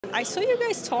I saw you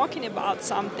guys talking about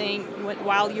something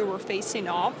while you were facing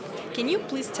off. Can you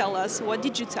please tell us, what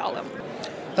did you tell him?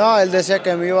 No, él decía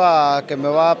que me va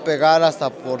a pegar hasta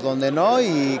por donde no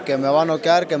y que me va a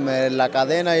noquear, que me la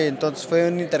cadena, y entonces fue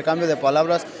un intercambio de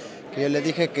palabras que yo le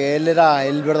dije que él era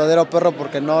el verdadero perro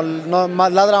porque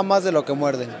ladra más de lo que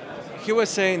muerde. He was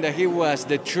saying that he was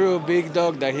the true big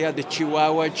dog, that he had the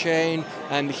Chihuahua chain,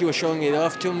 and he was showing it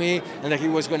off to me, and that he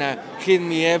was gonna hit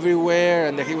me everywhere,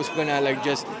 and that he was gonna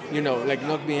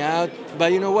knock me out.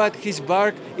 But you know what? His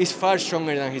bark is far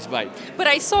stronger than his bite. But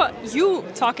I saw you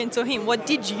talking to him. What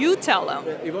did you tell him?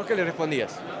 ¿Y vos qué le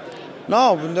respondías?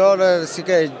 No, yo sí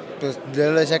que pues,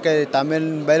 yo le decía que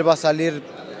también él va a salir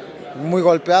muy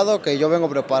golpeado, que yo vengo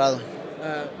preparado.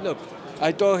 Look,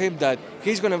 I told him that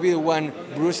he's going to be the one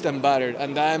bruised and battered,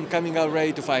 and I'm coming out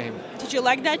ready to fight him. Did you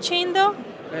like that chain though?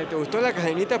 ¿Te gustó la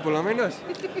cadenita por lo menos?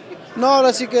 No,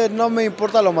 ahora sí que no me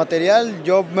importa lo material,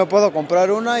 yo me puedo comprar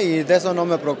una y de eso no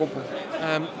me preocupo.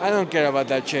 I don't care about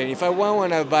that chain. If I want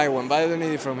one, I'll buy one, but I don't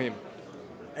need it from him.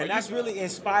 And that's really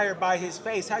inspired by his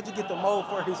face. How'd you get the mold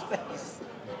for his face?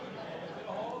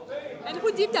 And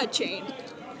who did that chain?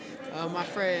 My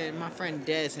friend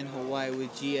Des in Hawaii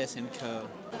with GS and Co.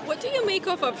 What do you make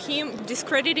of him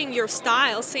discrediting your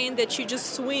style, saying that you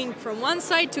just swing from one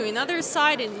side to another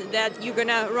side and that you're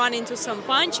gonna run into some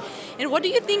punch? And what do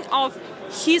you think of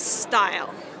his style?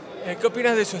 ¿Qué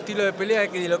opinas de su estilo de pelea,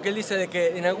 de lo que él dice de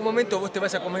que en algún momento vos te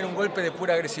vas a comer un golpe de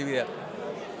pura agresividad?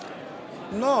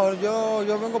 No,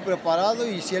 yo vengo preparado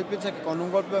y si él piensa que con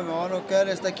un golpe me va a noquear,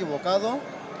 está equivocado.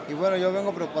 Y bueno, yo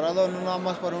vengo preparado no nada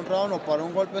más para un round o para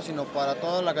un golpe, sino para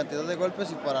toda la cantidad de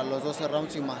golpes y para los 12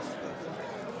 rounds y más.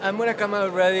 I'm going to come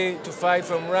out ready to fight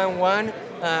from round 1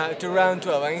 to round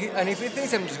 12. And if he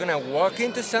thinks I'm just going to walk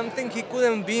into something, he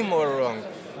couldn't be more wrong.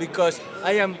 Because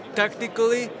I am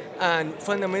tactically and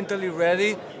fundamentally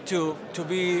ready to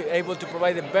be able to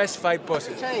provide the best fight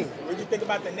possible. Chain, what do you think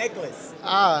about the necklace?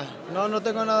 No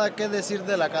tengo nada que decir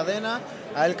de la cadena.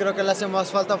 A él creo que le hace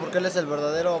más falta porque él es el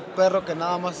verdadero perro que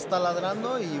nada más está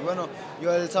ladrando. Y bueno,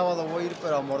 yo el sábado voy a ir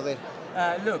pero a morder.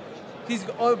 Look, he's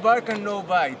all bark and no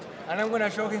bite. And I'm going to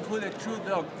show him who the true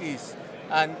dog is.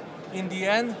 And in the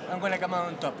end, I'm going to come out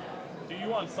on top. Do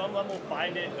you on some level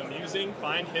find him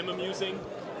amusing?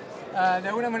 ¿De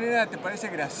alguna manera te parece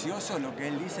gracioso lo que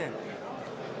él dice?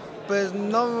 Pues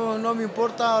no me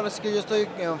importa, ahora sí que yo estoy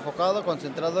enfocado,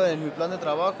 concentrado en mi plan de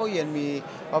trabajo y en mi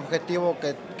objetivo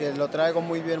que lo traigo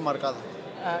muy bien marcado.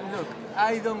 Look,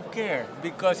 I don't care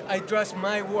because I trust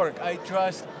my work, I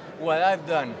trust what I've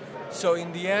done. So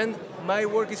in the end, my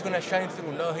work is going to shine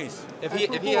through, not his. If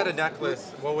he had a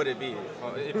necklace, what would it be?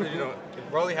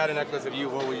 If Rolly had a necklace of you,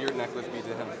 what would your necklace be to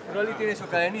him? Rolly tiene su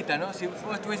cadenita, ¿no? Si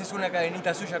vos tuvieses una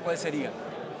cadenita suya, ¿cuál sería?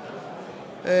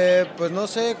 Pues no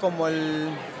sé, como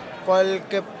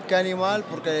qué animal,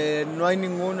 porque no hay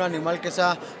ningún animal que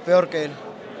sea peor que él.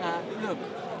 Look,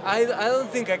 I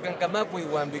don't think I can come up with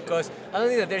one because I don't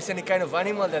think that there's any kind of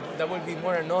animal that will be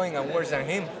more annoying and worse than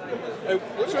him. Hey,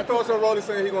 what's your thoughts on Rolly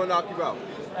saying he's going to knock you out?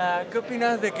 ¿Qué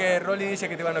opinas de que Rolly dice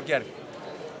que te va a noquear?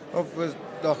 Pues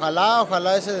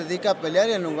ojalá se dedique a pelear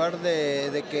y en lugar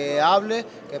de que hable,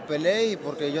 que pelee, y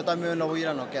porque yo también lo voy a ir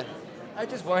a noquear. I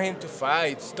just want him to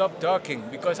fight, stop talking,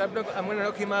 because I'm going to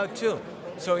knock him out too.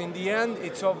 So in the end,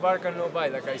 it's all bark and no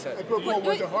bite, like I said. Hey, Pitbull,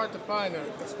 was it hard to find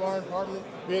a sparring partner,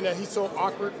 being that he's so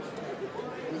awkward?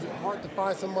 Was it hard to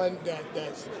find someone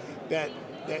that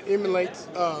emulates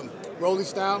Rolly's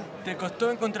style? ¿Te costó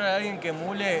encontrar a alguien que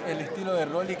emule el estilo de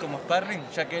Rolly como sparring,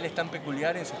 ya que él es tan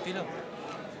peculiar en su estilo?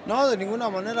 No, de ninguna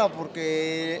manera,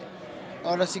 porque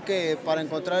ahora sí que para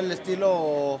encontrar el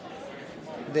estilo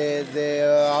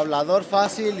de hablador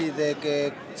fácil y de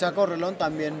que sea correlón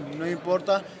también, no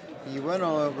importa. Y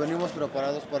bueno, venimos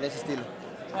preparados para ese estilo.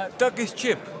 Talk is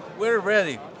cheap. We're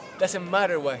ready. Doesn't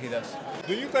matter what he does.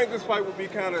 Do you think this fight would be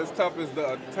kind of as tough as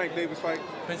the Tank Davis fight?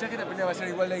 ¿Pensás que esta pelea va a ser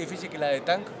igual de difícil que la de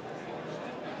Tank?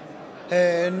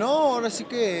 No, ahora sí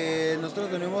que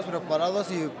nosotros venimos preparados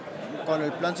y con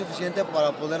el plan suficiente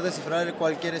para poder descifrar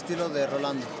cualquier estilo de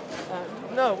Rolando.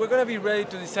 No, we're going to be ready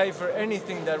to decipher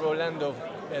anything that Rolando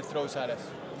throws at us.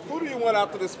 Who do you want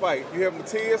after this fight? You have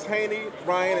Matias, Haney,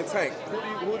 Ryan, and Tank.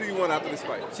 Who do you want after this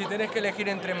fight? Si tenés que elegir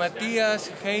entre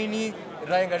Matías, Haney,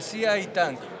 Ryan García y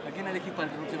Tank, ¿a quién elegís para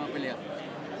la próxima pelea?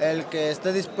 El que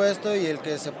esté dispuesto y el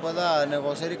que se pueda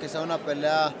negociar y que sea una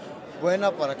pelea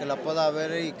buena para que la pueda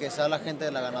ver y que sea la gente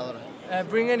de la ganadora.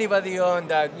 Bring anybody on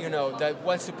that that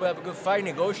wants to put up a good fight,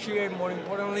 negotiate more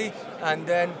importantly, and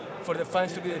then for the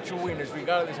fans to be the true winners,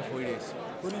 regardless of who it is.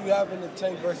 Who do you have in the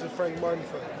Tank versus Frank Martin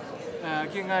fight?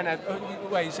 ¿Quién gana?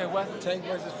 Wait, you said what? Tank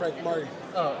versus Frank Martin.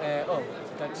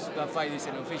 that fight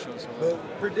isn't official. So. But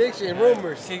prediction,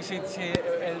 rumors. Sí,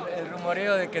 el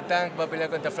rumoreo de que Tank va a pelear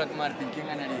contra Frank Martin, ¿quién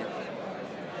ganaría?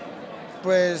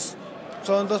 Pues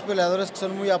son dos peleadores que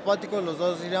son muy apáticos, los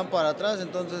dos irían para atrás,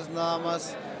 entonces nada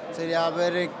más sería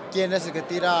ver quién es el que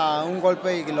tira un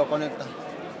golpe y lo conecta.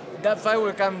 That fight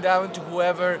will come down to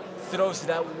whoever throws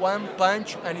that one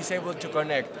punch and is able to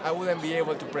connect. I wouldn't be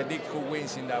able to predict who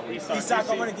wins in that way. Isak,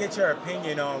 I want to get your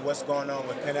opinion on what's going on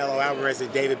with Canelo Alvarez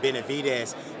and David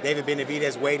Benavidez. David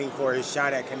Benavidez waiting for his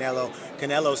shot at Canelo.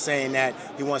 Canelo saying that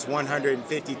he wants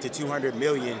 150 to 200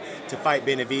 million to fight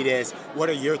Benavidez. What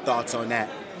are your thoughts on that?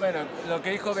 Bueno, lo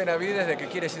que dijo Benavidez de que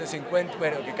quiere 150,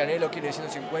 bueno, que Canelo quiere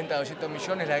 150, 200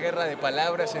 millones, la guerra de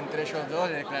palabras entre ellos dos,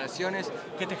 de declaraciones,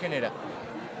 ¿qué te genera?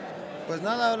 Pues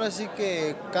nada, ahora sí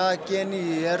que cada quien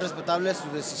y es respetable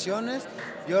sus decisiones,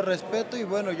 yo respeto y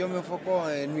bueno, yo me enfoco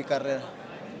en mi carrera.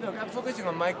 Look, I'm focusing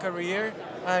on my career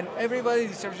and everybody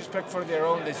deserves respect for their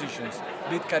own decisions.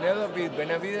 Be it Canelo, be it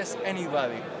Benavidez,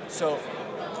 anybody. So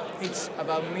it's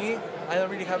about me. I don't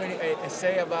really have any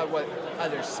say about what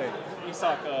others say.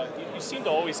 Isak, you seem to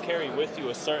always carry with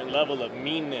you a certain level of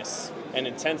meanness and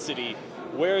intensity.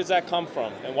 Where does that come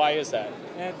from and why is that?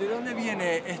 ¿De dónde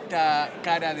viene esta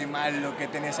cara de malo que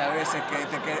tenés a veces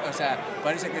o sea,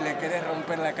 parece que le querés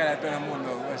romper la cara a todo el mundo?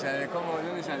 O sea, ¿de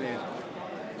dónde sale eso?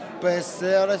 Pues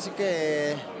ahora sí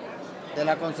que de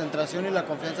la concentración y la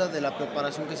confianza de la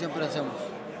preparación que siempre hacemos.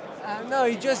 No,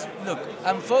 it just, look,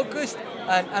 I'm focused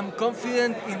and I'm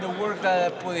confident in the work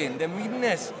that I put in. The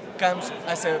meanness comes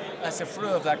as a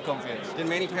fruit of that confidence. Did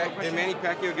Manny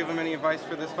Pacquiao give him any advice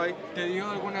for this fight? ¿Te dio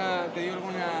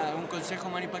un consejo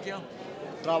Manny Pacquiao?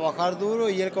 Trabajar duro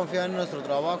y él confía en nuestro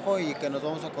trabajo y que nos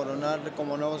vamos a coronar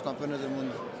como nuevos campeones del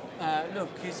mundo. Look,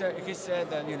 he said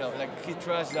that, you know, like he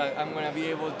trusts that I'm going to be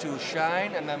able to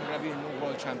shine and I'm going to be a new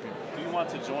world champion. Do you want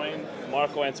to join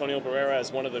Marco Antonio Barrera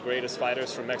as one of the greatest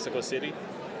fighters from Mexico City?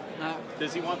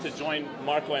 Does he want to join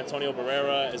Marco Antonio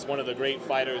Barrera as one of the great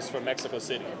fighters from Mexico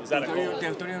City? Is that a goal? ¿Te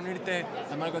gustaría unirte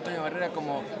a Marco Antonio Barrera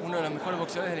como uno de los mejores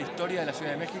boxeadores de la historia de la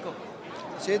Ciudad de México?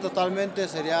 Sí, totalmente,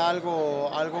 sería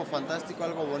algo fantástico,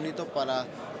 algo bonito para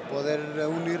poder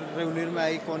reunirme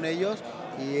ahí con ellos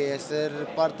y ser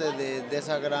parte de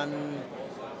esos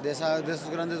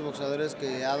grandes boxeadores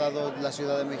que ha dado la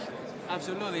Ciudad de México.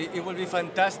 Absolutely, it will be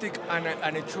fantastic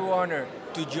and a true honor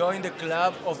to join the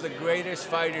club of the greatest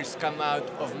fighters come out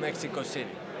of Mexico City.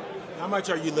 How much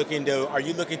are you looking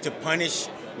to punish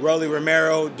Rolly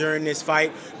Romero during this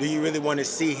fight? Do you really want to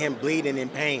see him bleeding in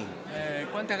pain?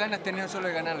 ¿Cuántas ganas tenés no solo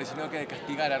de ganarle, sino que de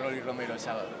castigar a Rolly Romero el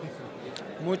sábado?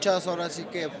 Muchas horas sí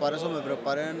que para eso me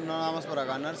preparé, no nada más para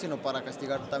ganar, sino para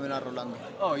castigar también a Rolando.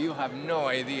 Oh, you have no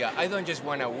idea. I don't just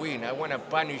want to win, I want to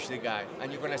punish the guy.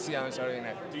 And you're going to see that on Saturday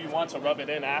night. Do you want to rub it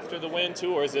in after the win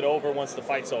too, or is it over once the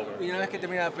fight's over? Y una vez que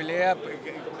termina la pelea,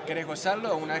 ¿querés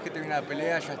gozarlo? O una vez que termina la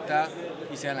pelea, ya está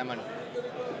y se dan la mano.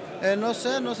 No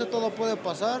sé, todo puede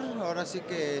pasar. Ahora sí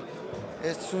que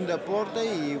es un deporte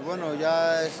y bueno,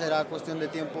 ya será cuestión de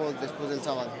tiempo después del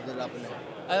sábado de la pelea.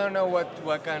 I don't know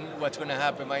what's going to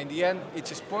happen, but in the end,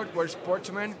 it's a sport, we're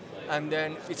sportsmen, and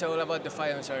then it's all about the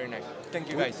fight on Saturday night.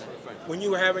 Thank you, guys. When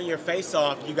you were having your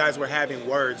face-off, you guys were having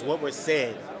words. What was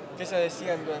said? ¿Qué se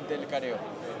decían durante el careo?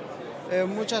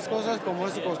 Muchas cosas, como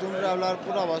es su costumbre, hablar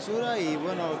pura basura y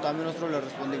bueno, también nosotros le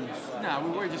respondimos. No,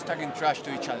 we were just talking trash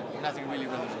to each other, nothing really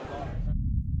relevant.